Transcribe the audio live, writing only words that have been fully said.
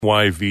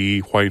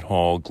YV,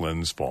 Whitehall,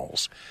 Glens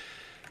Falls.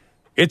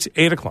 It's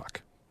 8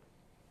 o'clock.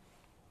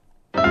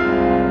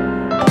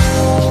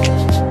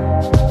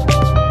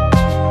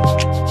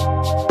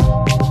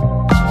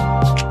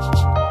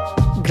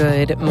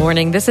 Good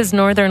morning. This is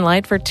Northern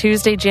Light for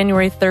Tuesday,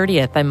 January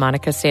 30th. I'm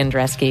Monica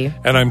Sandreski.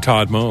 And I'm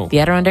Todd Moe. The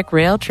Adirondack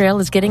Rail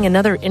Trail is getting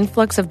another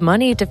influx of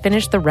money to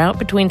finish the route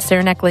between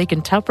Saranac Lake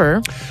and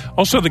Tupper.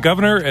 Also, the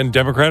governor and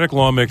Democratic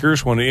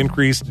lawmakers want to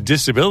increase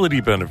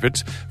disability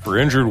benefits for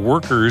injured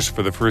workers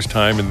for the first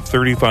time in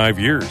 35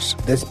 years.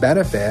 This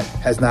benefit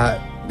has not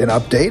been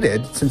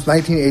updated since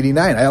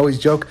 1989. I always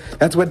joke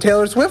that's when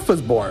Taylor Swift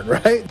was born,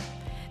 right?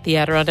 The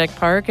Adirondack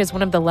Park is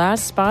one of the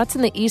last spots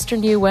in the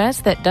eastern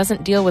U.S. that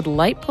doesn't deal with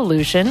light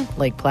pollution.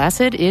 Lake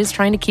Placid is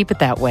trying to keep it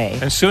that way.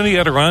 And SUNY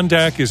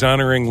Adirondack is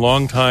honoring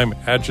longtime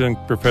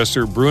adjunct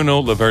professor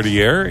Bruno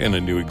LaVerdiere in a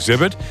new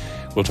exhibit.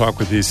 We'll talk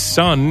with his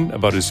son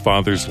about his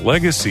father's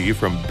legacy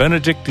from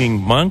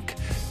Benedictine monk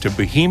to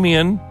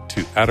Bohemian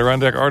to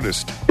Adirondack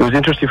artist. It was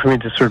interesting for me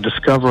to sort of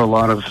discover a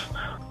lot of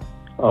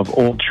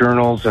old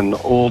journals and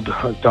old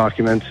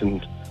documents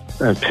and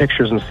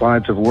pictures and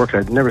slides of work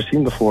I'd never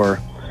seen before.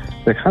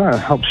 That kind of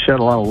helped shed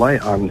a lot of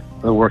light on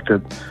the work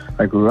that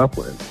I grew up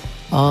with.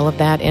 All of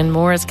that and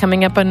more is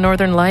coming up on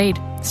Northern Light.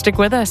 Stick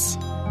with us.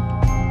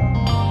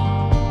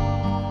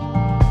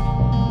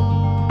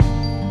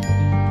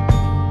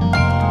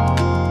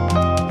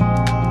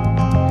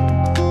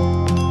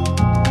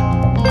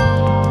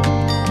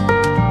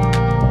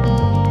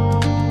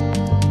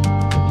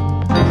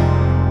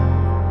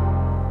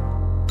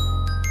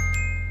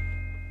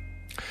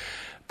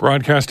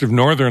 Broadcast of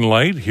Northern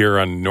Light here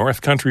on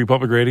North Country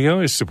Public Radio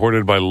is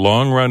supported by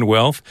Long Run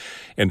Wealth,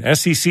 an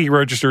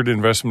SEC-registered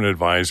investment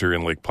advisor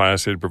in Lake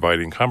Placid,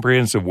 providing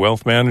comprehensive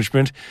wealth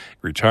management,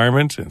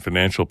 retirement, and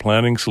financial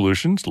planning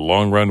solutions.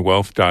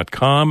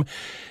 LongRunWealth.com.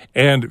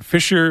 And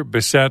Fisher,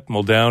 Bissett,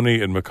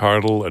 Muldowney, and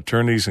McCardle,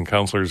 attorneys and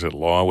counselors at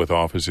law with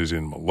offices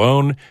in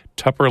Malone,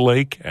 Tupper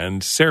Lake,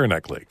 and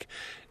Saranac Lake.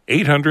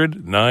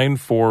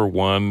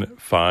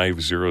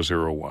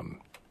 800-941-5001.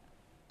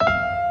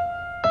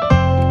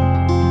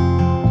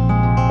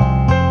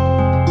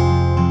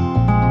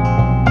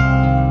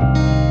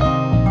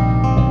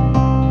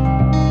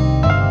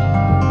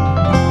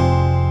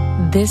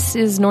 This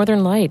is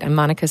Northern Light. I'm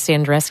Monica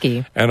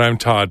Sandreski. And I'm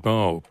Todd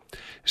Moe.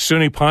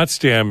 SUNY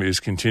Potsdam is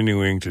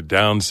continuing to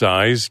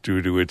downsize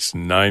due to its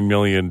 $9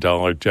 million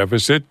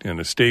deficit.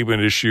 In a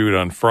statement issued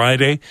on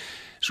Friday,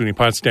 SUNY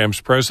Potsdam's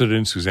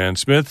president, Suzanne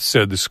Smith,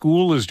 said the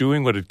school is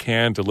doing what it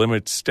can to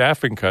limit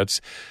staffing cuts,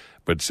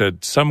 but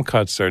said some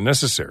cuts are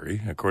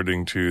necessary.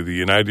 According to the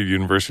United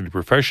University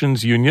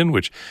Professions Union,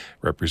 which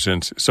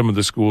represents some of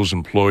the school's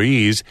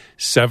employees,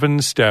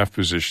 7 staff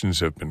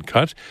positions have been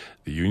cut.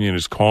 The union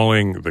is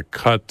calling the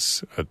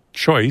cuts a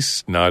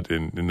choice, not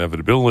an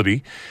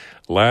inevitability.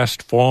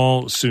 Last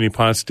fall, SUNY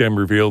Potsdam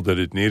revealed that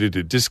it needed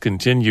to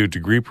discontinue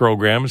degree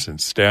programs and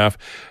staff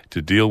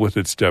to deal with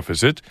its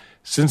deficit.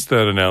 Since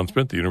that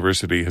announcement, the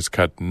university has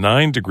cut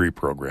 9 degree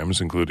programs,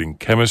 including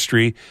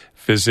chemistry,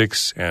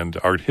 physics, and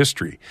art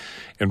history.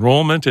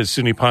 Enrollment at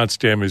SUNY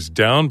Potsdam is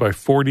down by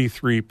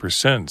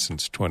 43%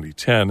 since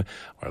 2010,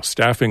 while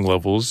staffing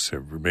levels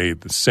have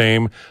remained the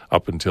same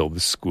up until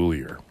this school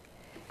year.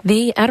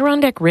 The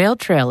Adirondack Rail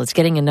Trail is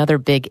getting another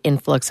big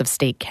influx of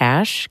state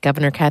cash.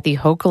 Governor Kathy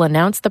Hochul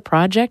announced the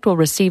project will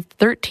receive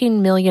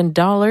 $13 million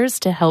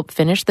to help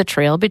finish the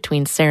trail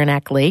between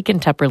Saranac Lake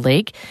and Tupper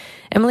Lake.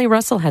 Emily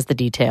Russell has the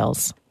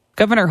details.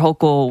 Governor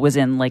Hochul was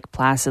in Lake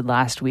Placid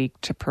last week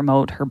to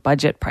promote her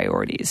budget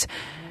priorities.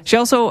 She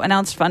also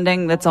announced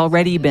funding that's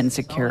already been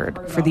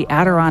secured for the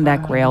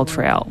Adirondack Rail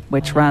Trail,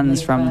 which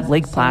runs from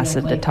Lake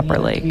Placid to Tupper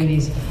Lake.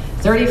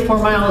 34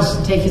 miles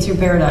to take you through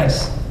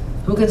paradise.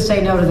 Who can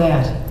say no to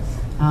that?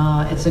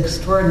 It's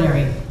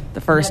extraordinary.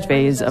 The first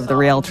phase of the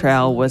rail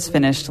trail was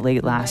finished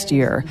late last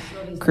year.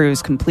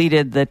 Crews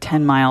completed the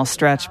 10-mile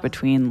stretch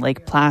between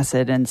Lake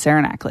Placid and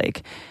Saranac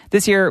Lake.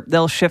 This year,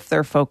 they'll shift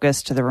their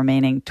focus to the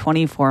remaining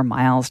 24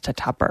 miles to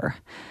Tupper.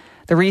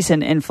 The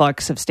recent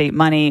influx of state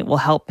money will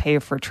help pay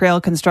for trail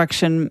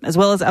construction, as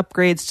well as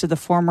upgrades to the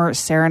former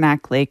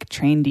Saranac Lake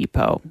train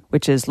depot,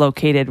 which is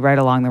located right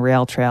along the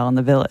rail trail in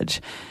the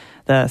village.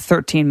 The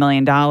 $13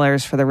 million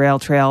for the rail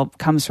trail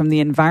comes from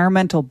the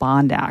Environmental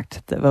Bond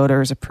Act that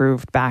voters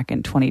approved back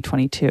in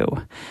 2022.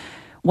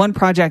 One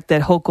project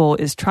that Hochul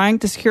is trying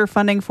to secure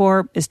funding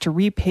for is to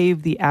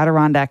repave the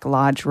Adirondack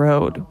Lodge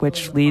Road,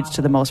 which leads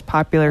to the most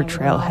popular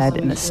trailhead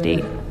in the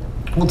state.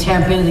 We'll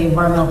tap into the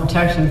Environmental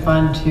Protection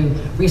Fund to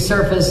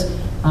resurface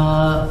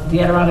the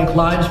Adirondack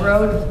Lodge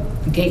Road,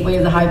 the gateway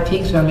of the High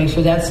Peaks. We want to make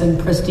sure that's in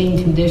pristine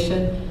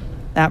condition.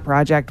 That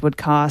project would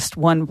cost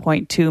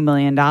 $1.2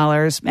 million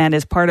and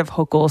is part of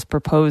Hochul's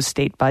proposed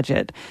state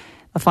budget.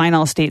 The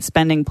final state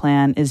spending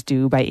plan is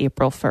due by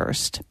April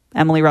 1st.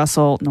 Emily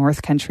Russell,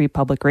 North Country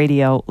Public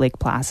Radio, Lake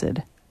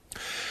Placid.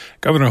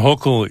 Governor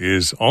Hochul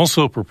is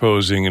also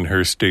proposing in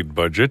her state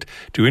budget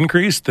to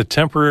increase the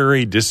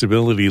temporary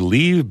disability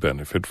leave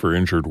benefit for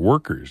injured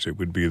workers. It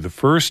would be the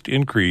first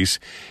increase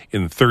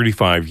in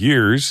 35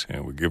 years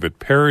and would give it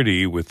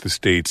parity with the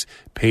state's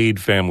paid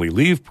family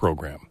leave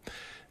program.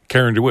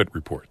 Karen DeWitt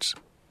reports.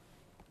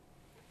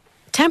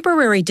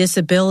 Temporary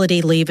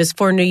disability leave is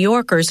for New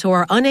Yorkers who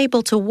are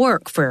unable to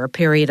work for a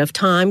period of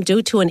time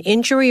due to an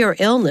injury or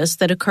illness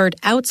that occurred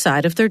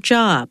outside of their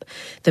job.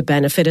 The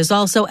benefit is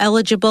also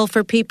eligible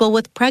for people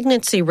with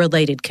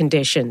pregnancy-related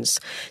conditions.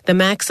 The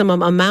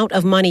maximum amount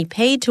of money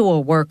paid to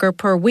a worker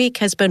per week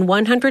has been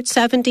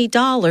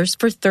 $170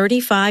 for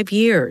 35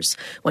 years.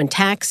 When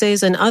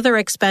taxes and other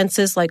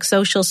expenses like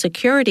Social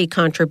Security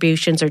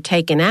contributions are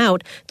taken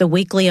out, the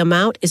weekly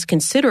amount is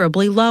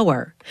considerably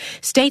lower.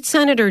 State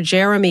Senator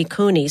Jeremy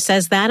Cooney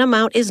says that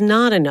amount is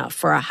not enough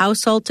for a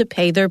household to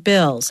pay their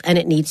bills, and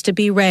it needs to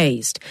be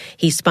raised.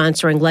 He's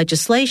sponsoring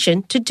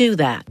legislation to do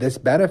that. This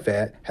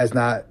benefit has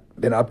not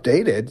been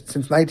updated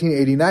since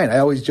 1989. I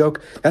always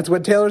joke that's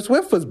when Taylor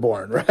Swift was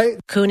born, right?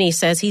 Cooney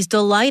says he's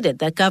delighted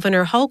that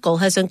Governor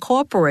Hochul has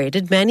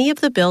incorporated many of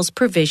the bill's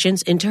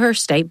provisions into her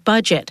state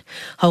budget.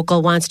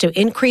 Hochul wants to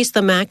increase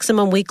the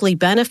maximum weekly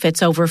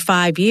benefits over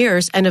 5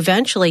 years and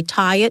eventually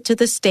tie it to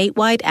the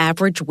statewide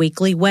average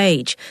weekly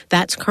wage.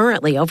 That's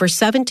currently over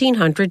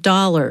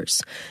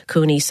 $1,700.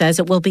 Cooney says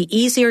it will be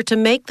easier to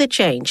make the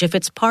change if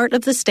it's part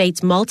of the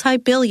state's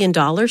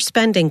multi-billion-dollar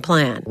spending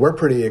plan. We're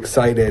pretty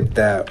excited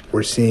that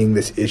we're seeing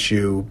this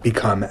issue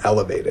become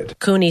elevated.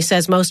 Cooney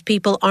says most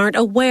people aren't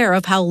aware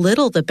of how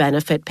little the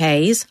benefit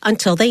pays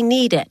until they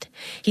need it.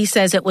 He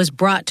says it was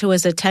brought to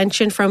his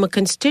attention from a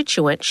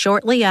constituent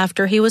shortly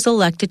after he was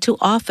elected to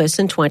office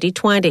in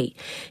 2020.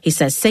 He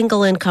says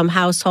single-income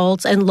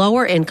households and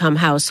lower-income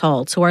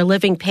households who are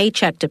living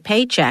paycheck to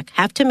paycheck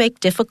have to make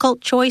difficult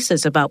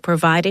choices about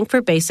providing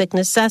for basic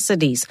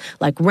necessities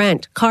like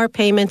rent, car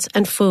payments,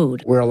 and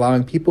food. We're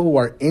allowing people who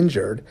are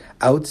injured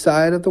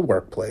outside of the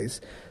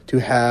workplace to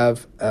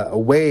have a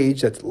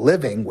wage that's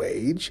living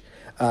wage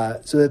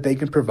so that they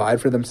can provide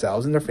for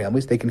themselves and their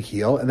families, they can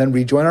heal, and then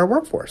rejoin our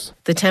workforce.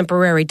 The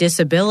temporary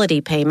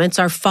disability payments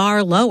are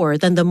far lower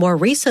than the more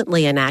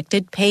recently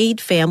enacted paid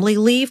family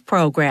leave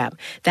program.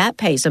 That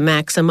pays a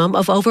maximum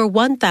of over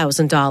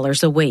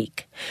 $1,000 a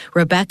week.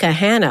 Rebecca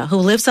Hanna, who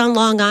lives on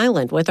Long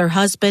Island with her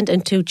husband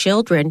and 2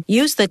 children,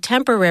 used the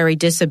temporary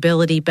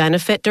disability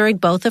benefit during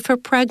both of her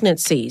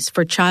pregnancies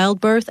for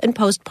childbirth and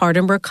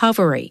postpartum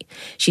recovery.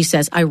 She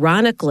says,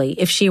 ironically,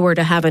 if she were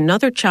to have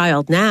another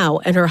child now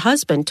and her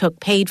husband took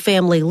paid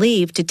family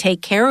leave to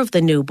take care of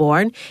the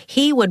newborn,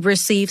 he would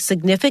receive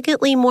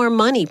significantly more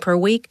money per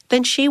week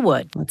than she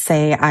would. Let's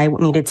say I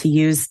needed to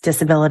use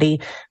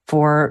disability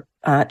for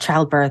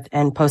childbirth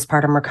and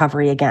postpartum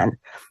recovery again.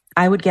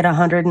 I would get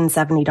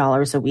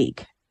 $170 a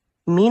week.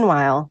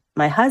 Meanwhile,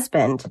 my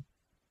husband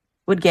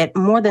would get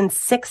more than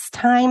 6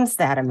 times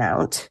that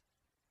amount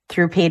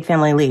through paid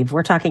family leave.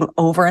 We're talking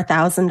over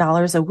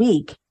 $1,000 a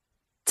week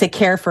to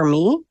care for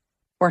me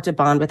or to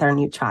bond with our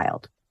new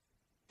child.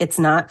 It's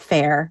not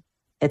fair.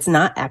 It's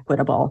not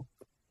equitable.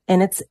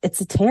 And it's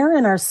a tear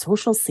in our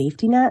social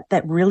safety net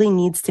that really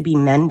needs to be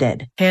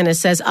mended. Hannah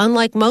says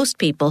unlike most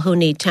people who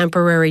need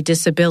temporary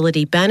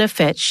disability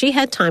benefits, she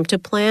had time to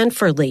plan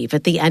for leave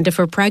at the end of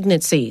her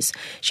pregnancies.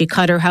 She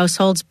cut her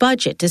household's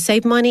budget to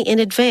save money in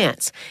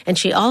advance, and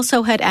she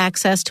also had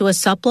access to a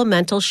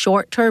supplemental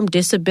short-term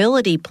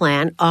disability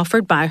plan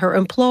offered by her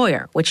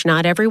employer, which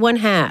not everyone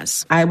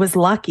has. I was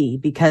lucky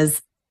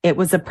because it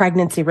was a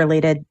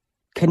pregnancy-related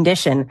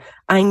condition.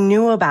 I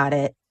knew about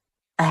it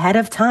ahead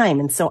of time.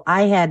 And so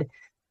I had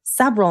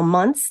several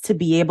months to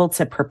be able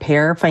to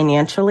prepare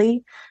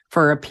financially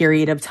for a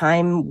period of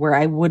time where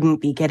I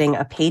wouldn't be getting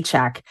a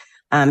paycheck.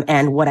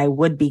 And what I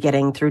would be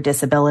getting through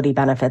disability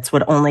benefits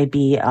would only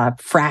be a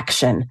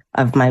fraction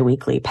of my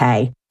weekly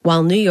pay.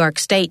 While New York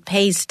State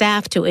pays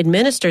staff to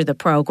administer the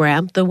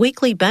program, the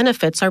weekly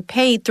benefits are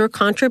paid through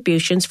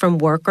contributions from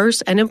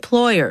workers and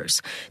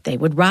employers. They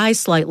would rise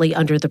slightly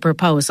under the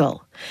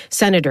proposal.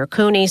 Senator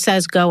Cooney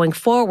says going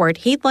forward,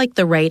 he'd like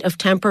the rate of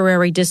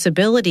temporary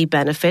disability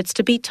benefits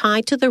to be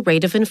tied to the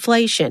rate of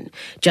inflation,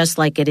 just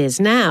like it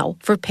is now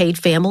for paid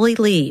family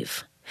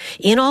leave.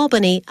 In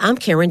Albany, I'm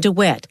Karen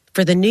DeWitt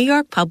for the New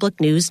York Public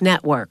News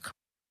Network.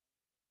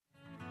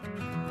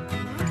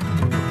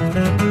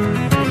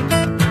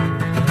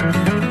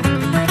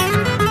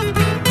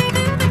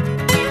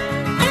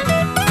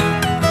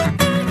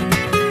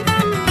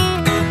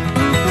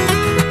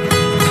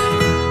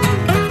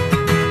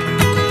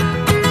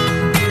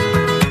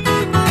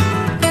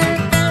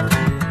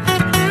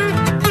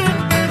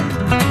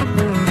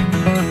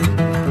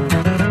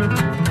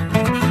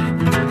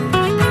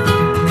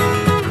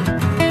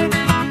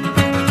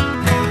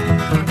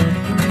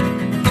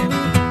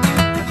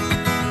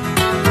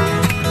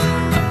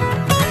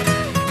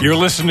 You're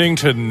listening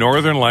to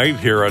Northern Light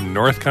here on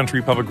North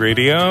Country Public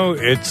Radio.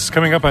 It's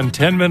coming up on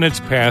 10 minutes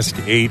past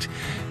 8.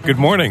 Good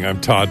morning,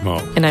 I'm Todd Moe.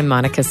 And I'm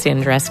Monica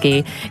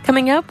Sandreski.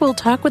 Coming up, we'll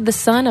talk with the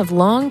son of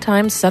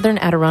longtime Southern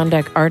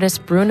Adirondack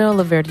artist Bruno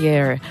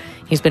LaVerdiere.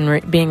 He's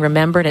been being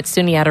remembered at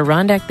SUNY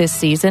Adirondack this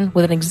season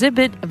with an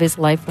exhibit of his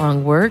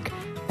lifelong work.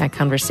 That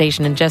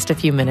conversation in just a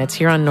few minutes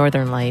here on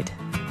Northern Light.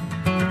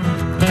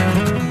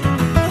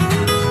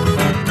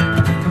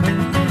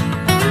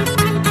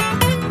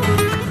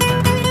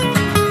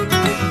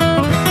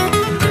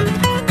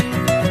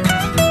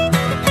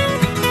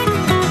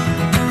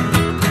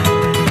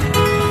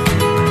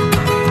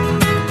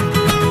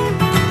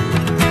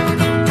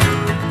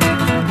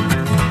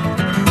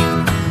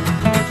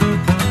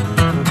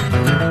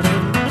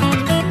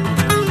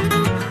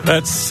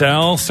 That's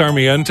Sal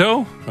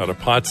Sarmiento out of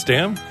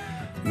Potsdam.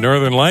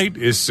 Northern Light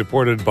is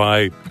supported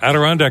by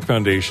Adirondack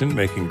Foundation,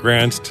 making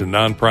grants to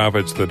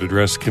nonprofits that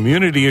address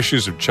community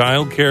issues of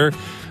childcare,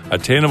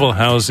 attainable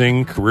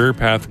housing, career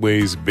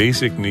pathways,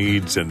 basic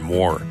needs, and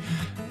more.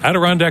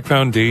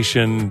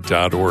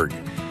 AdirondackFoundation.org.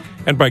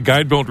 And by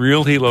Guideboat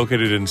Realty,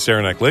 located in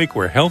Saranac Lake,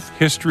 where health,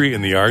 history,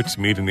 and the arts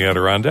meet in the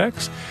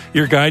Adirondacks.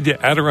 Your guide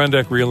to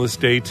Adirondack real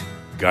estate,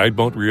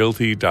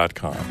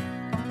 guideboatrealty.com.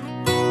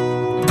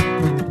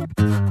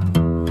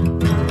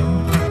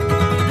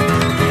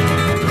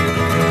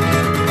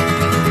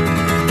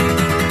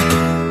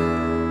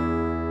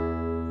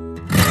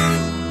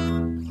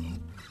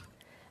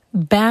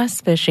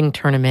 Bass fishing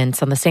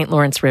tournaments on the St.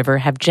 Lawrence River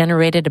have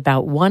generated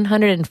about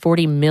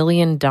 $140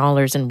 million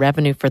in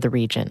revenue for the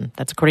region.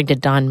 That's according to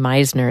Don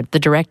Meisner, the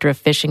Director of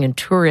Fishing and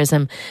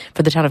Tourism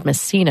for the town of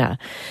Messina.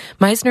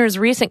 Meisner's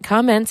recent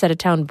comments at a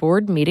town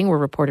board meeting were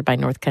reported by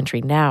North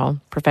Country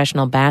Now.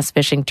 Professional bass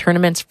fishing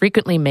tournaments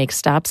frequently make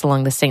stops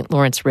along the St.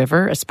 Lawrence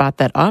River, a spot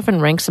that often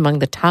ranks among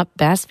the top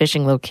bass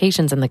fishing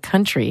locations in the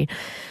country.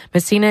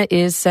 Messina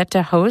is set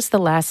to host the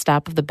last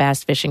stop of the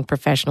Bass Fishing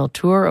Professional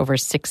Tour over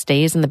 6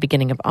 days in the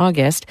beginning of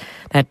August.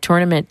 That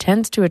tournament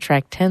tends to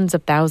attract tens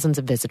of thousands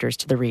of visitors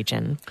to the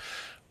region.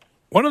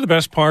 One of the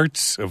best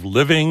parts of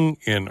living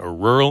in a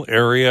rural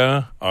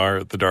area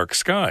are the dark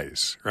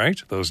skies,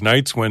 right? Those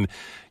nights when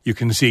you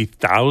can see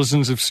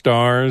thousands of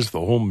stars, the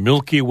whole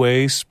Milky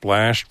Way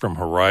splashed from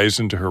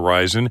horizon to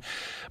horizon.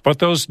 But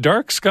those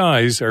dark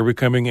skies are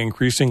becoming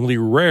increasingly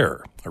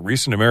rare. A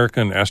recent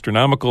American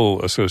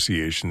Astronomical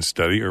Association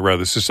study, or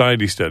rather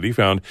society study,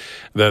 found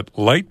that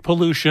light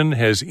pollution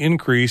has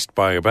increased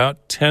by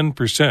about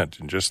 10%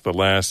 in just the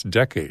last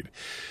decade.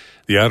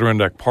 The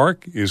Adirondack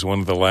Park is one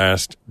of the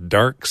last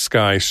dark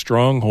sky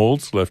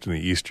strongholds left in the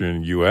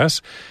eastern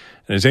U.S.,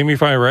 and as Amy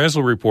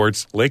Feiereisel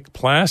reports, Lake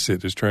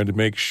Placid is trying to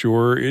make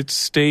sure it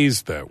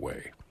stays that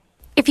way.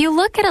 If you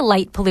look at a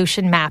light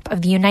pollution map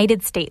of the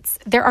United States,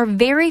 there are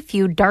very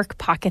few dark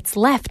pockets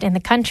left in the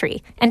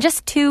country, and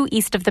just 2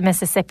 east of the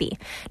Mississippi,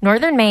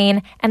 northern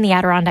Maine and the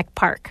Adirondack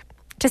Park.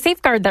 To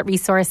safeguard that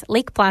resource,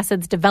 Lake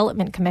Placid's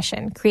Development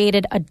Commission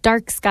created a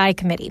dark sky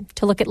committee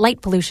to look at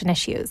light pollution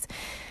issues.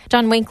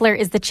 John Winkler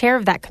is the chair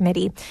of that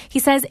committee. He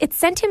says it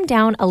sent him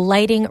down a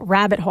lighting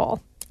rabbit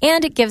hole,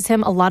 and it gives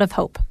him a lot of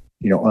hope.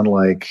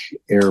 Unlike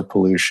air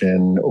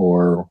pollution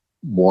or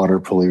water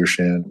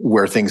pollution,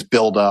 where things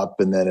build up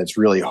and then it's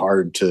really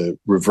hard to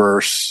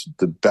reverse,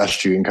 the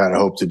best you can kind of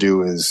hope to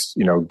do is,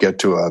 get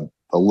to a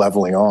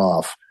leveling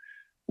off.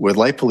 With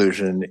light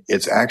pollution,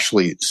 it's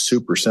actually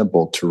super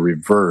simple to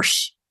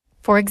reverse.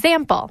 For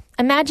example,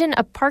 imagine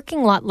a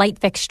parking lot light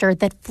fixture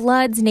that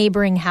floods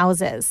neighboring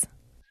houses.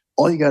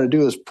 All you got to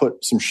do is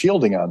put some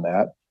shielding on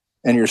that,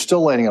 and you're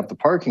still lighting up the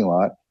parking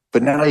lot,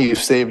 but now you've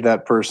saved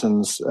that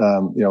person's,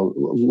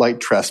 light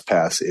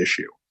trespass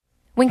issue.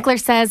 Winkler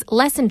says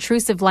less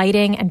intrusive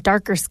lighting and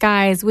darker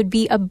skies would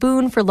be a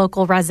boon for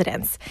local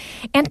residents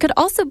and could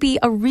also be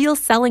a real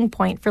selling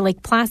point for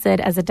Lake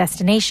Placid as a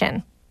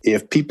destination.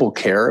 If people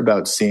care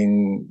about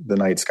seeing the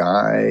night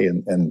sky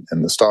and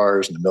the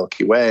stars and the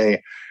Milky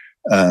Way,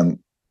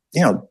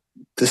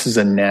 this is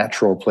a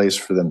natural place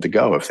for them to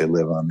go if they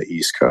live on the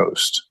East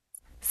Coast.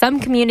 Some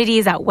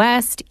communities out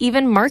west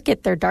even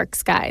market their dark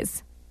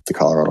skies. The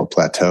Colorado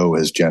Plateau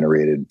has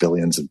generated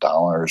billions of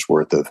dollars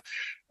worth of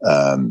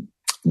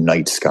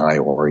night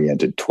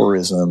sky-oriented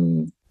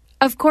tourism.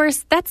 Of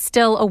course, that's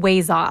still a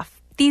ways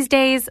off. These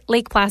days,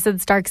 Lake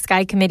Placid's Dark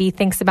Sky Committee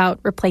thinks about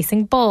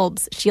replacing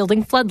bulbs,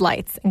 shielding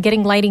floodlights, and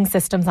getting lighting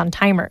systems on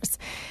timers.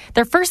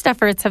 Their first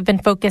efforts have been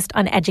focused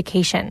on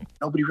education.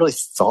 Nobody really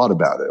thought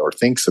about it or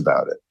thinks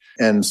about it.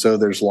 And so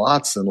there's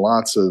lots and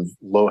lots of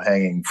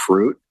low-hanging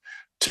fruit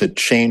to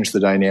change the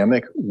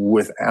dynamic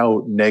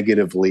without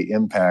negatively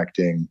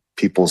impacting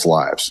people's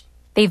lives.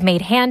 They've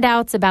made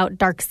handouts about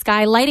dark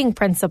sky lighting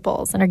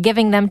principles and are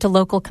giving them to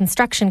local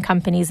construction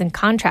companies and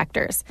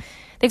contractors.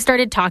 They've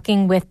started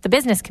talking with the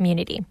business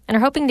community and are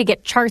hoping to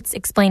get charts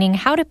explaining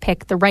how to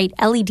pick the right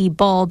LED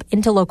bulb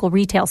into local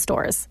retail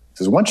stores.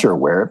 Because once you're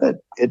aware of it,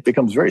 it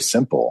becomes very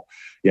simple.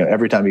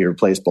 Every time you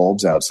replace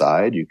bulbs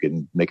outside, you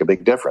can make a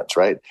big difference,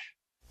 right?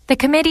 The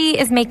committee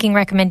is making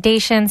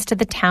recommendations to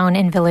the town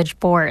and village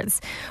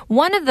boards.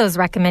 One of those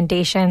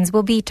recommendations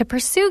will be to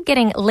pursue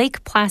getting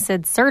Lake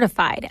Placid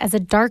certified as a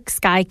dark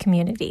sky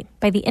community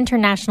by the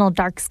International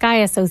Dark Sky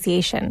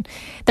Association.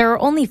 There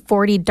are only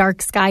 40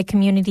 dark sky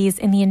communities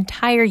in the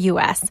entire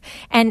U.S.,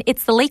 and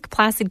it's the Lake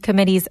Placid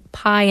Committee's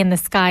pie in the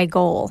sky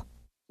goal.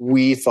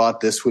 We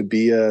thought this would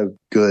be a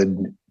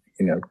good,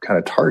 kind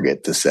of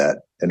target to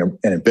set, an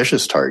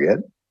ambitious target,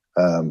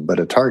 but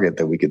a target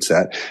that we could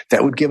set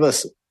that would give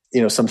us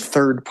some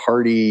third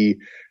party,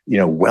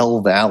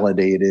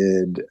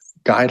 well-validated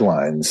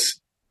guidelines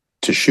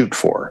to shoot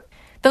for.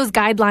 Those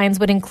guidelines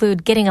would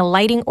include getting a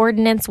lighting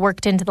ordinance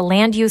worked into the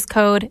land use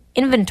code,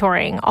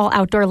 inventorying all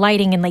outdoor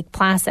lighting in Lake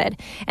Placid,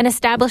 and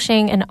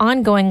establishing an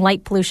ongoing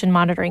light pollution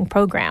monitoring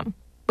program.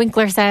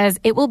 Winkler says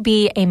it will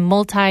be a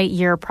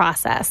multi-year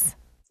process.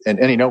 And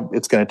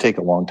it's going to take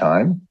a long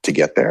time to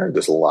get there.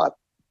 There's a lot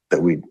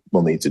that we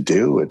will need to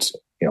do. It's,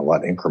 a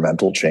lot of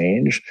incremental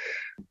change.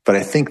 But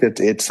I think that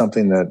it's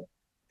something that,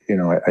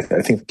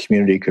 I think the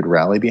community could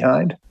rally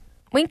behind.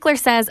 Winkler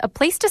says a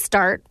place to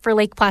start for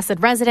Lake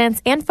Placid residents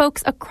and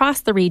folks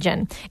across the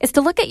region is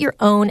to look at your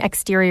own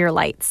exterior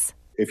lights.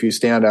 If you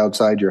stand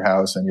outside your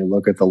house and you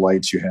look at the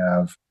lights you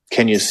have,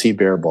 can you see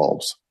bare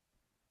bulbs?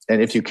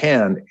 And if you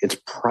can, it's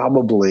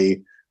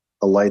probably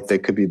a light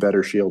that could be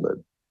better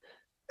shielded.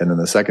 And then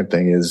the second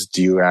thing is,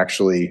 do you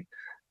actually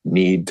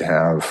need to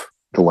have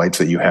the lights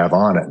that you have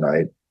on at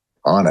night?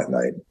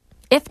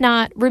 If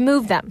not,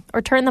 remove them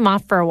or turn them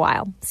off for a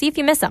while. See if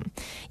you miss them.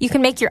 You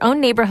can make your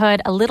own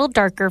neighborhood a little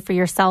darker for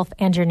yourself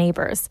and your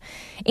neighbors.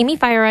 Amy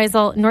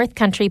Feiereisel, North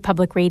Country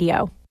Public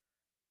Radio.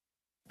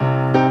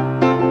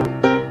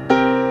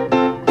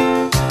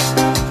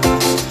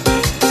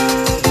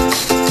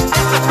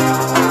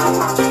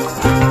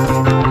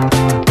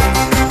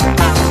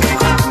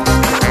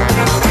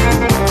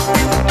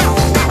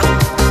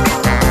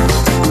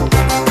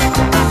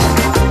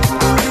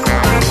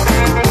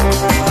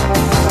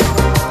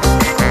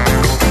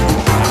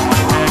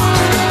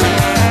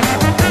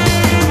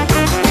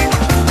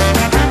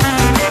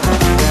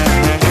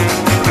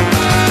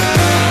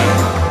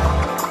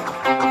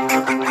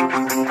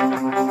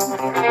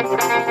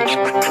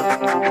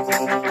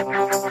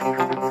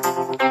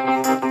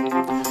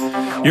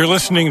 You're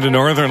listening to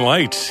Northern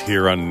Lights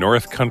here on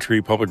North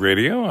Country Public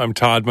Radio. I'm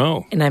Todd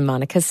Moe. And I'm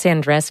Monica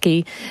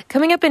Sandreski.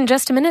 Coming up in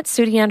just a minute,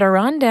 SUNY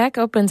Adirondack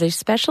opens a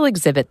special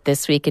exhibit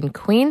this week in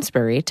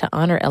Queensbury to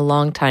honor a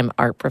longtime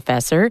art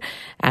professor.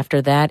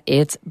 After that,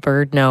 it's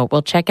Bird Note.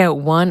 We'll check out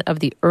one of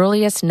the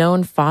earliest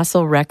known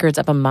fossil records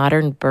of a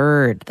modern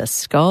bird. The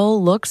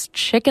skull looks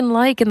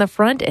chicken-like in the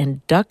front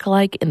and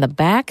duck-like in the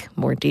back.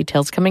 More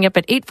details coming up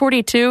at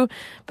 8:42.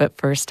 But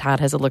first, Todd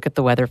has a look at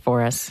the weather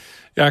for us.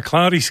 Yeah,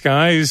 cloudy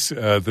skies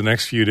the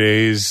next few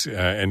days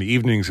and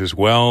evenings as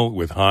well,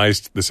 with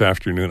highs this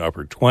afternoon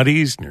upper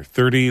 20s, near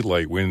 30,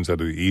 light winds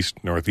out of the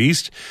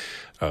east-northeast.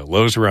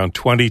 Lows around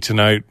 20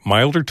 tonight,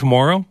 milder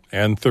tomorrow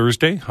and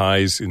Thursday.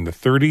 Highs in the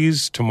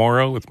 30s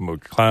tomorrow with more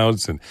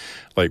clouds and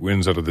light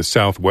winds out of the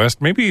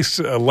southwest. Maybe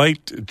a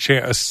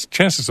chance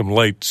of some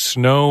light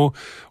snow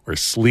or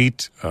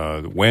sleet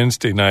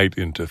Wednesday night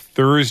into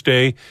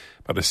Thursday.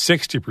 About a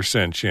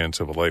 60%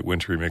 chance of a light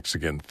wintry mix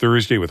again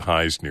Thursday with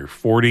highs near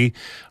 40.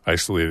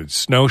 Isolated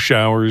snow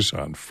showers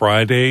on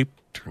Friday,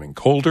 turning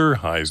colder,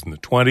 highs in the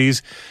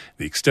 20s.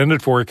 The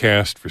extended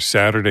forecast for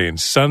Saturday and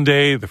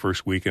Sunday, the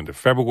first weekend of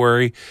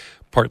February,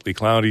 partly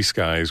cloudy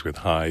skies with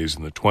highs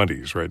in the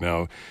 20s. Right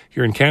now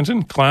here in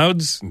Canton,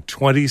 clouds and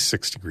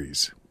 26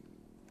 degrees.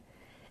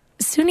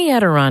 SUNY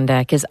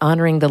Adirondack is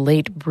honoring the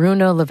late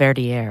Bruno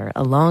LaVerdiere,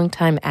 a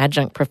longtime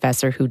adjunct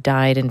professor who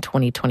died in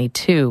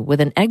 2022, with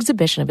an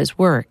exhibition of his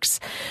works.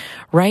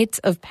 Rites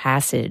of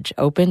Passage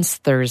opens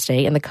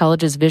Thursday in the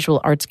college's Visual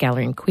Arts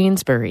Gallery in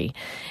Queensbury.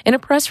 In a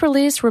press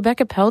release,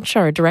 Rebecca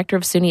Pelchar, director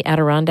of SUNY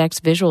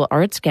Adirondack's Visual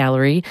Arts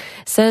Gallery,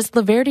 says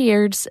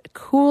LaVerdiere's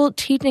cool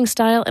teaching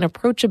style and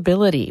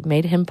approachability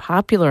made him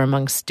popular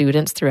among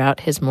students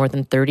throughout his more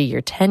than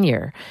 30-year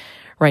tenure.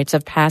 Rites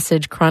of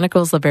Passage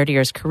chronicles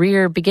LaVerdiere's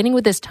career, beginning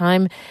with his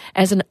time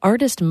as an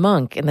artist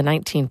monk in the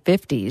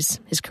 1950s,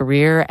 his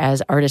career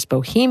as artist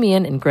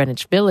bohemian in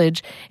Greenwich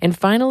Village, and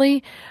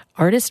finally,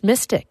 artist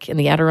mystic in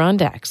the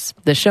Adirondacks.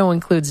 The show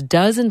includes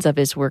dozens of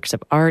his works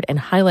of art and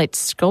highlights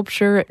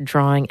sculpture,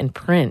 drawing, and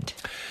print.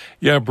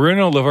 Yeah,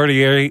 Bruno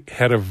LaVerdiere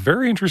had a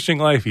very interesting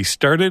life. He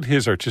started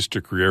his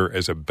artistic career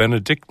as a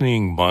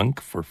Benedictine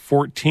monk for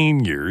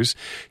 14 years.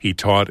 He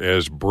taught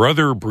as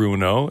Brother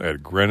Bruno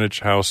at Greenwich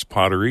House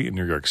Pottery in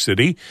New York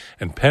City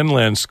and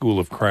Penland School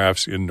of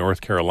Crafts in North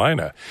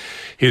Carolina.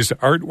 His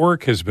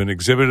artwork has been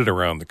exhibited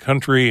around the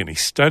country, and he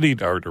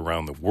studied art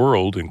around the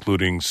world,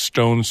 including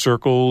stone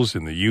circles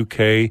in the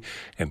UK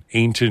and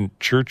ancient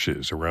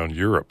churches around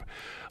Europe.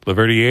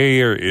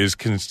 LaVerdiere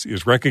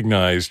is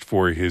recognized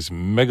for his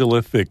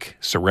megalithic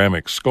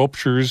ceramic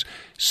sculptures,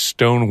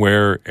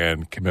 stoneware,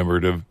 and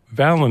commemorative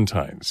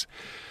valentines.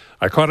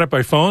 I caught up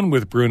by phone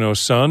with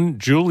Bruno's son,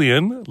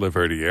 Julian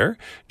LaVerdiere.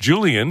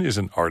 Julian is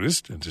an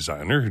artist and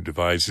designer who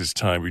divides his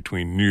time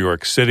between New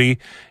York City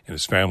and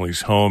his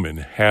family's home in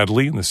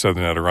Hadley in the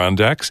southern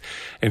Adirondacks.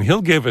 And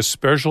he'll give a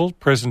special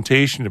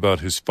presentation about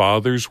his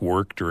father's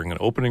work during an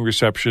opening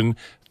reception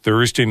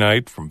Thursday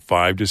night from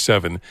 5 to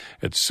 7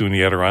 at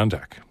SUNY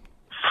Adirondack.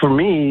 For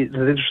me,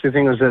 the interesting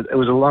thing was that it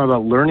was a lot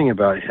about learning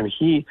about him.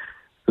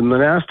 The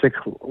monastic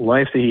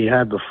life that he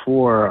had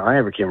before I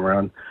ever came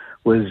around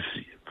was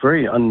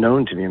very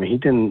unknown to me. I mean, he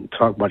didn't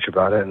talk much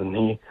about it,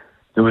 and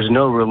there was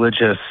no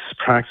religious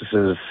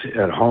practices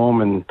at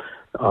home, and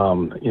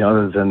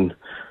other than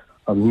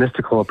a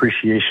mystical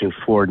appreciation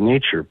for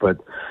nature, but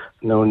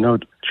no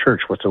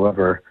church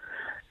whatsoever.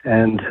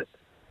 And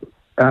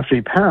after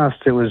he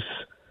passed, it was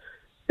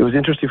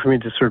interesting for me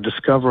to sort of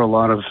discover a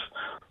lot of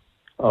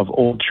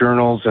old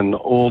journals and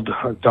old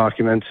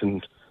documents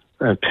and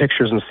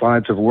pictures and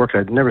slides of work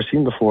I'd never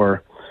seen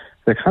before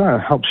that kind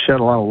of helped shed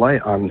a lot of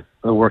light on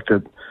the work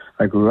that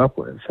I grew up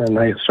with. And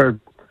I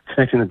started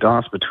connecting the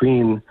dots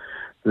between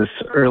this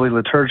early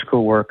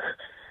liturgical work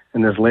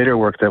and this later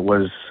work that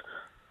was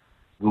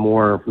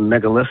more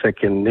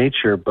megalithic in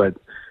nature, but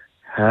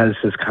has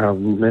this kind of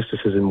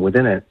mysticism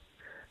within it.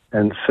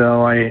 And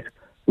so I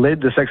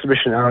laid this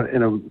exhibition out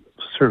in a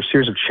sort of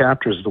series of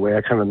chapters, the way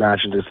I kind of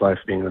imagined his life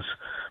being this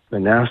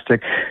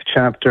monastic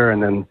chapter,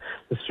 and then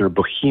this sort of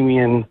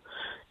bohemian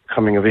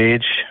coming of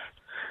age,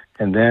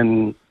 and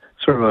then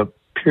sort of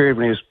a period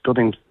when he was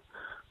building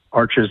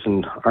arches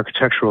and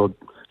architectural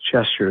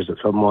gestures that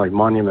felt more like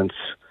monuments.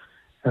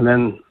 And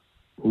then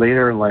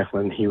later in life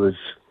when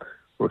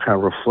we're kind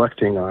of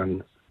reflecting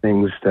on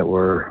things that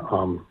were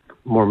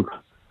more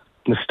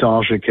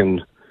nostalgic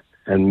and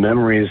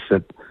memories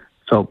that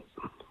felt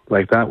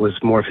like that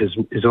was more of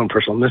his own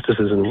personal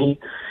mysticism.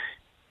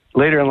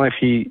 Later in life,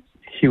 he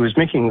was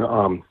making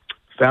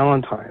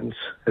valentines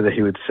that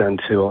he would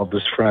send to all of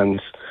his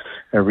friends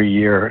every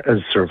year as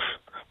sort of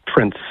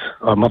prints,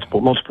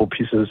 multiple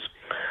pieces.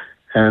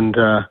 And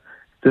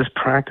this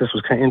practice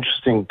was kind of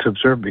interesting to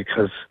observe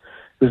because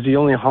it was the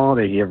only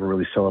holiday he ever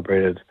really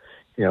celebrated.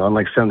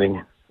 Unlike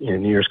sending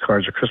New Year's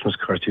cards or Christmas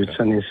cards, he would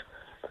send these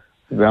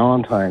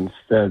valentines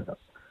that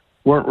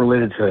weren't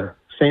related to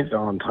Saint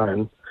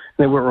Valentine.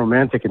 They weren't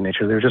romantic in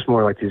nature. They were just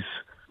more like these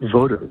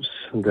votives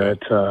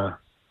that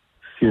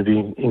seemed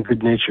to be in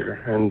good nature.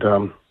 And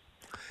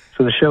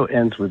so the show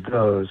ends with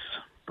those,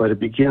 but it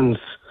begins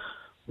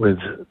with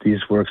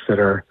these works that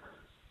are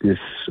these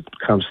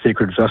kind of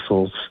sacred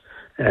vessels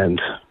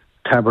and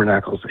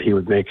tabernacles that he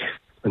would make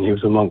when he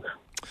was a monk.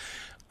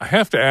 I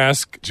have to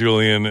ask,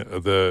 Julian,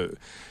 the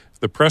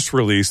press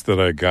release that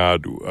I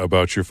got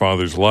about your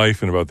father's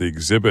life and about the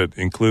exhibit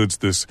includes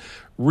this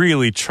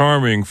really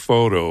charming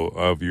photo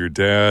of your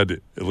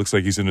dad. It looks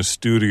like he's in a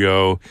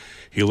studio.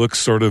 He looks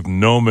sort of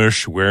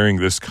gnomish, wearing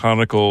this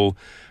conical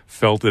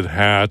felted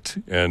hat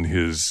and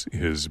his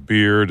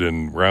beard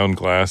and round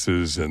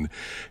glasses. And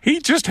he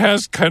just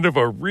has kind of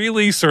a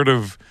really sort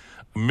of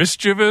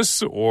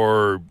mischievous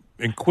or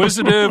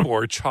inquisitive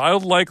or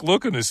childlike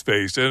look on his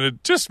face, and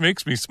it just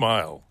makes me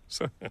smile.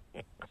 So.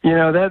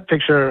 That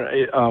picture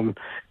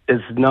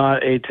is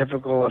not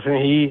atypical. I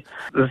mean,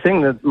 the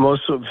thing that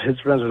most of his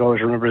friends would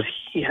always remember is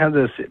he had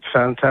this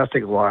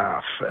fantastic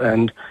laugh,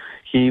 and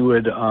he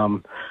would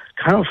kind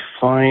of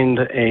find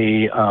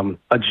a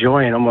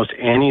joy in almost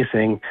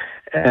anything.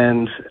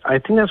 And I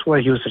think that's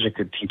why he was such a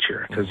good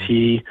teacher, because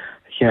he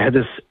had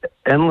this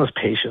endless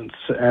patience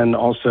and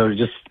also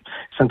just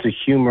sense of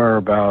humor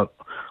about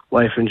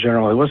life in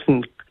general. It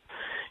wasn't,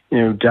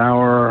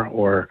 dour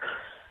or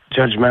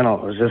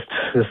judgmental. It was just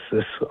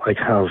this like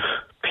kind of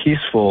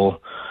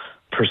peaceful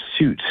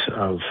pursuit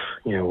of,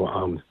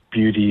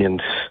 beauty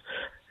and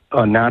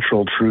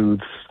natural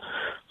truths.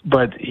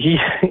 But he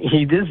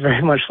did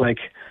very much like,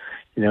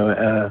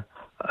 a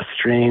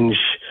strange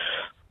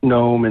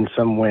gnome in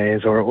some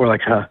ways, or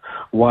like a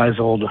wise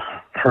old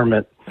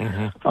hermit.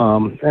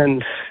 Mm-hmm.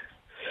 And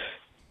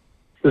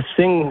the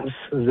things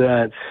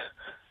that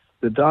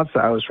the dots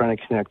that I was trying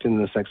to connect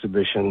in this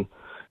exhibition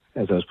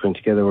as I was putting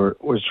together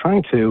was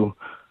trying to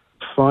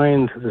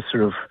find the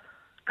sort of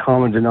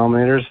common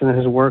denominators in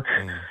his work.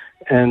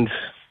 And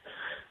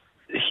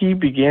he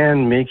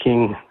began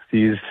making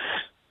these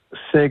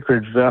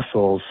sacred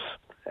vessels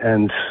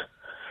and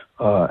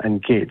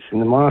gates. In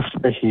the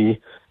monastery,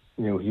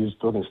 he was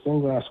building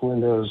stained glass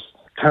windows,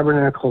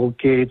 tabernacle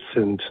gates,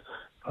 and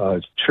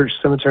church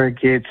cemetery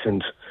gates,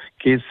 and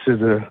gates to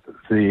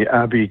the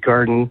abbey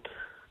garden.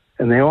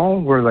 And they all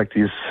were like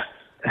these,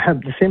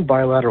 had the same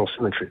bilateral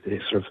symmetry.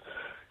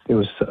 There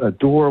was a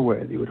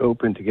doorway that you would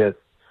open to get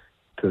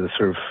to the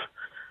sort of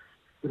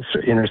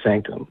inner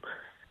sanctum.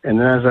 And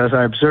then as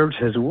I observed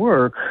his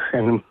work,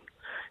 and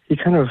he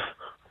kind of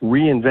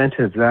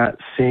reinvented that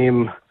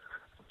same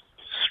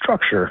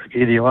structure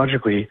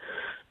ideologically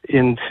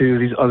into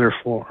these other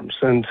forms.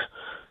 And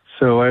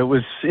so it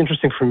was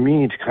interesting for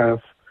me to kind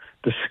of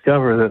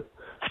discover that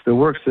the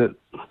works that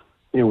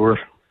were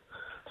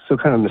so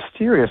kind of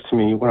mysterious to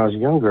me when I was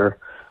younger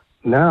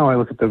now I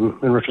look at them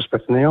in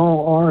retrospect, and they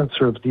all are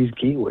sort of these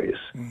gateways,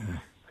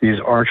 these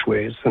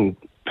archways and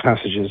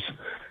passages.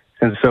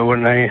 And so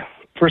when I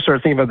first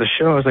started thinking about the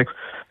show, I was like,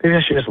 maybe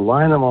I should just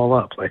line them all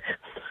up, like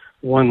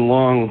one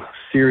long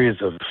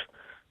series of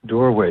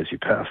doorways you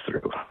pass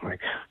through,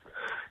 like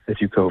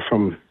as you go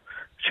from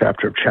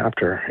chapter to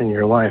chapter in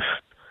your life.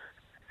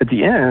 At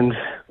the end,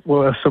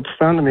 what was so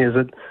profound to me is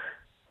that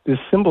these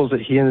symbols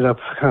that he ended up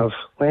kind of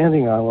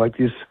landing on, like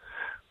these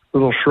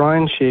little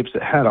shrine shapes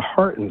that had a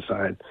heart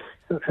inside.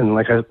 And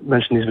like I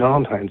mentioned, these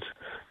Valentines,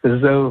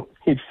 as though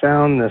he'd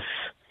found this,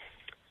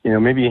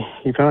 maybe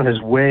he found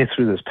his way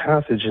through this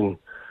passage, and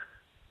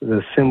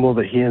the symbol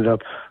that he ended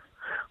up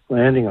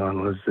landing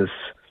on was this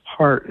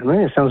heart. And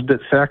maybe it sounds a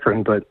bit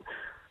saccharine, but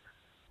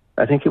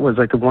I think it was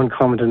like the one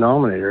common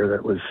denominator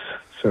that was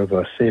sort of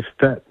a safe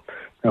bet,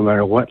 no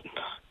matter what,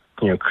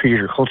 creed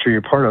or culture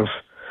you're part of.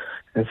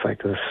 It's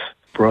like this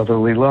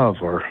brotherly love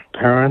or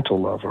parental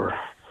love or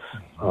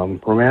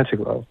romantic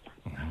love.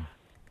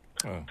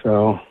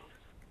 So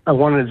I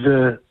wanted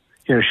to,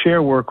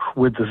 share work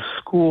with the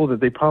school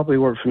that they probably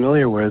weren't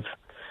familiar with,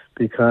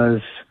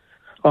 because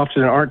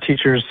often art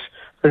teachers,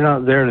 they're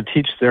not there to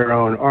teach their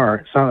own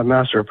art. It's not a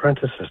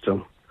master-apprentice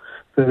system.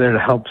 They're there to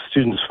help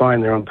students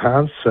find their own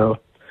paths. So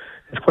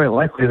it's quite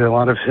likely that a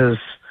lot of his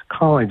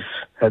colleagues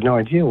had no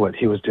idea what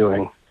he was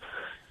doing,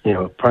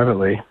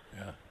 privately.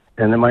 Yeah.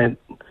 And it might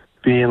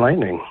be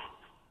enlightening.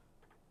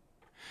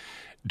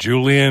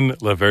 Julian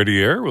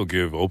LaVerdiere will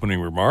give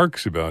opening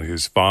remarks about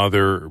his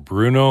father,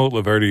 Bruno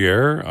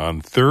LaVerdiere, on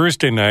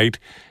Thursday night,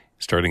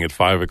 starting at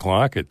 5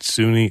 o'clock at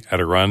SUNY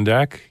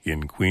Adirondack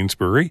in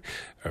Queensbury.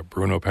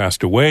 Bruno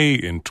passed away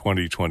in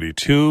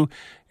 2022,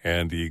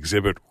 and the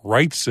exhibit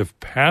Rites of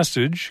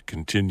Passage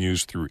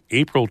continues through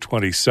April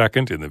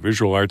 22nd in the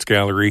Visual Arts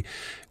Gallery,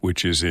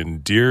 which is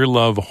in Dear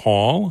Love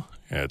Hall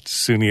at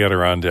SUNY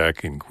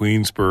Adirondack in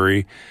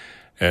Queensbury.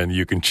 And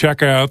you can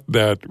check out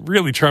that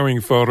really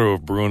charming photo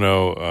of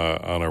Bruno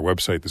on our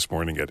website this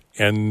morning at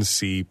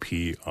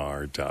ncpr.org.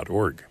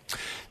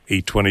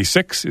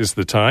 8:26 is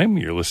the time.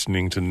 You're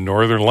listening to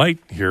Northern Light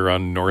here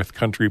on North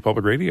Country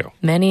Public Radio.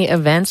 Many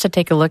events to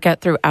take a look at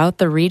throughout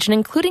the region,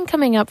 including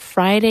coming up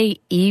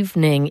Friday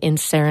evening in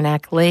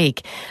Saranac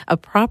Lake. A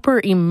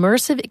proper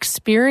immersive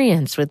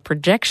experience with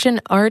projection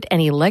art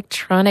and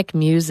electronic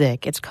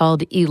music. It's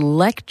called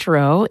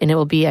Electro, and it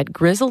will be at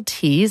Grizzle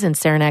Teas in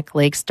Saranac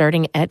Lake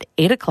starting at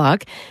 8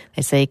 o'clock.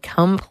 They say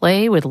come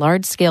play with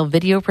large-scale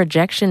video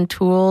projection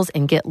tools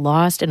and get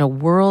lost in a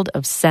world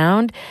of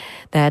sound.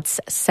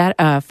 That's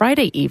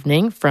Friday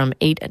evening from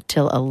 8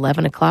 until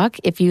 11 o'clock.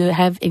 If you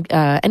have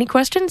any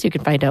questions, you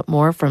can find out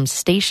more from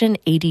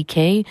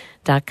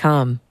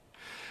stationadk.com.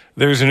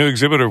 There's a new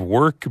exhibit of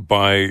work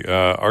by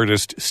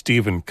artist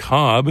Stephen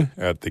Cobb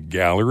at the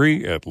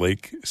gallery at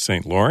Lake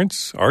St.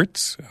 Lawrence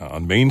Arts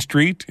on Main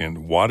Street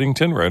in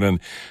Waddington, right on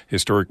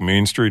historic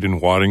Main Street in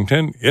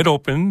Waddington. It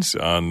opens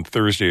on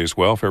Thursday as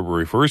well,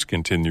 February 1st,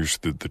 continues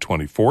through the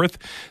 24th.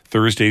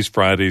 Thursdays,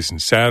 Fridays,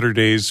 and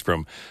Saturdays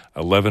from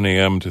 11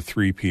 a.m. to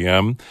 3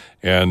 p.m.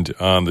 And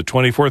on the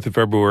 24th of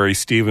February,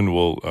 Stephen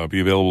will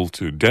be available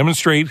to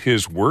demonstrate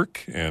his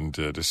work and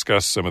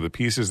discuss some of the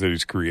pieces that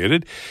he's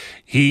created.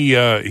 He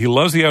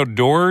loves the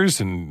outdoors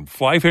and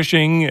fly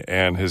fishing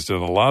and has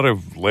done a lot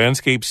of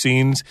landscape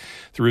scenes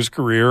through his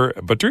career.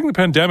 But during the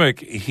pandemic,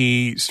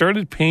 he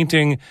started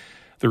painting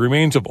the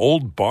remains of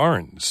old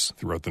barns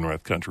throughout the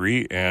North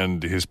Country,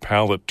 and his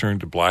palette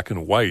turned to black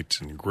and white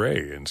and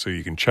gray. And so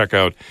you can check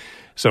out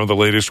some of the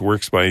latest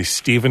works by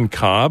Stephen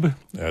Cobb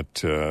at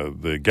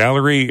the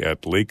gallery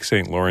at Lake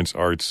St. Lawrence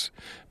Arts,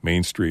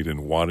 Main Street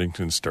in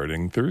Waddington,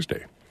 starting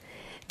Thursday.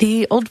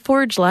 The Old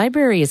Forge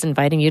Library is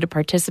inviting you to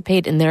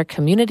participate in their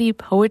Community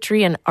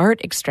Poetry and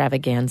Art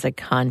Extravaganza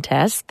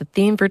contest. The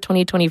theme for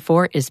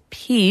 2024 is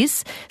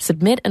peace.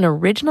 Submit an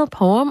original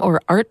poem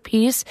or art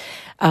piece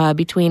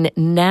between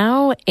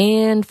now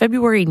and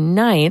February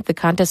 9th. The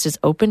contest is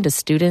open to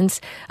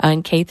students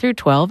in K through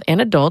 12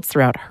 and adults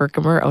throughout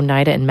Herkimer,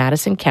 Oneida, and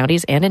Madison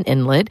counties and in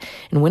Inlet.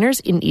 And winners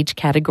in each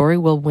category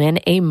will win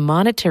a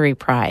monetary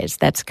prize.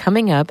 That's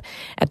coming up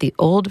at the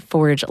Old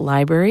Forge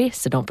Library.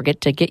 So don't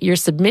forget to get your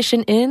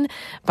submission in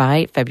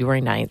by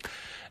February 9th.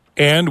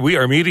 And we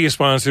are media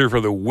sponsor for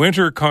the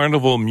Winter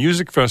Carnival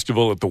Music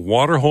Festival at the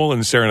Waterhole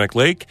in Saranac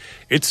Lake.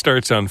 It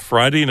starts on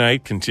Friday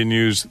night,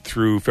 continues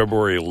through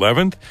February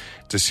 11th.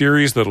 It's a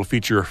series that'll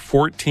feature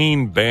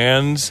 14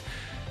 bands,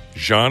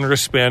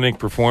 genre-spanning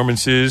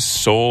performances,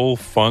 soul,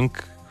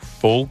 funk,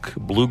 folk,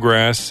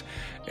 bluegrass,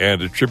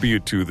 and a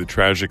tribute to the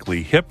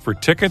Tragically Hip. For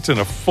tickets and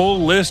a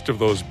full list of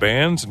those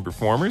bands and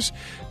performers,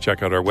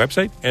 check out our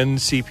website,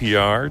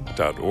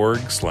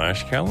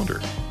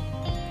 ncpr.org/calendar.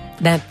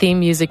 That theme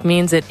music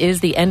means it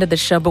is the end of the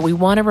show, but we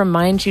want to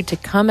remind you to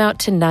come out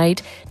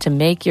tonight to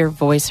make your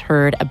voice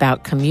heard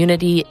about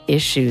community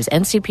issues.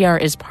 NCPR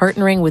is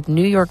partnering with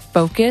New York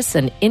Focus,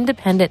 an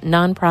independent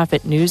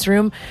nonprofit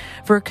newsroom,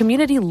 for a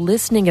community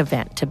listening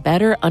event to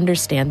better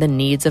understand the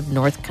needs of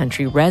North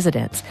Country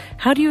residents.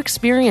 How do you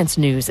experience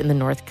news in the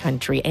North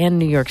Country and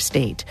New York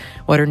State?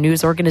 What are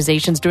news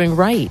organizations doing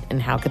right,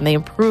 and how can they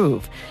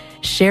improve?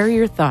 Share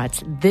your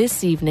thoughts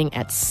this evening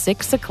at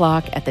 6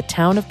 o'clock at the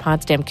Town of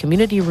Potsdam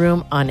Community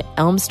Room on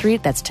Elm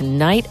Street. That's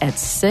tonight at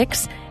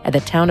 6 at the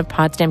Town of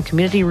Potsdam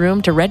Community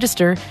Room. To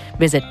register,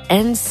 visit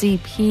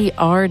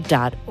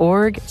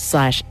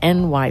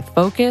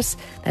ncpr.org/nyfocus.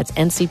 That's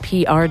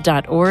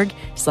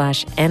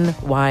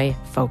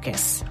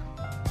ncpr.org/nyfocus.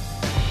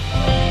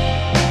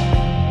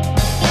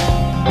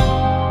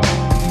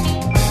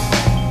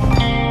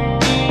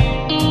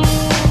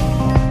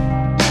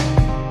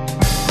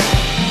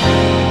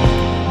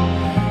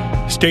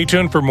 Stay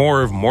tuned for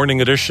more of Morning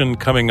Edition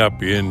coming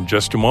up in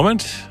just a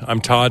moment. I'm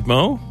Todd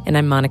Moe. And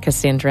I'm Monica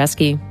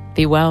Sandreski.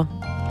 Be well.